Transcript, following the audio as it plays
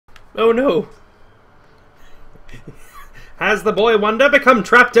Oh no! Has the boy wonder become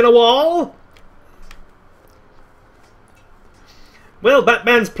trapped in a wall? Will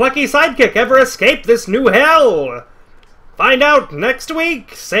Batman's plucky sidekick ever escape this new hell? Find out next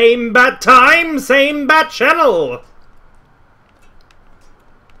week! Same bat time, same bat channel!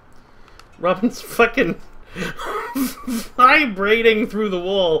 Robin's fucking vibrating through the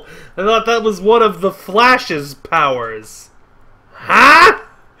wall. I thought that was one of the Flash's powers. Huh?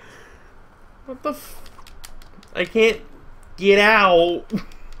 What the f... I can't get out.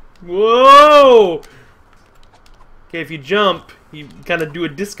 Whoa! Okay, if you jump, you kind of do a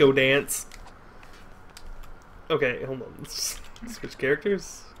disco dance. Okay, hold on. Let's switch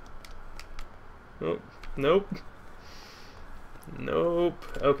characters. Oh, nope. Nope.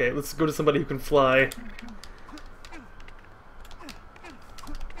 Okay, let's go to somebody who can fly.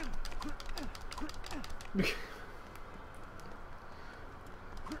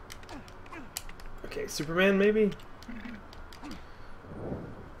 Okay, Superman maybe?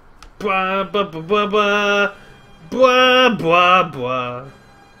 Blah blah blah blah blah blah blah blah.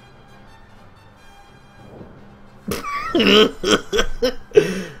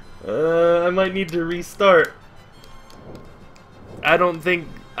 I might need to restart. I don't think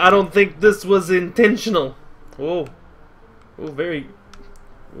this was intentional. Whoa. Oh, very.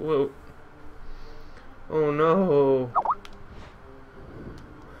 Whoa. Oh no.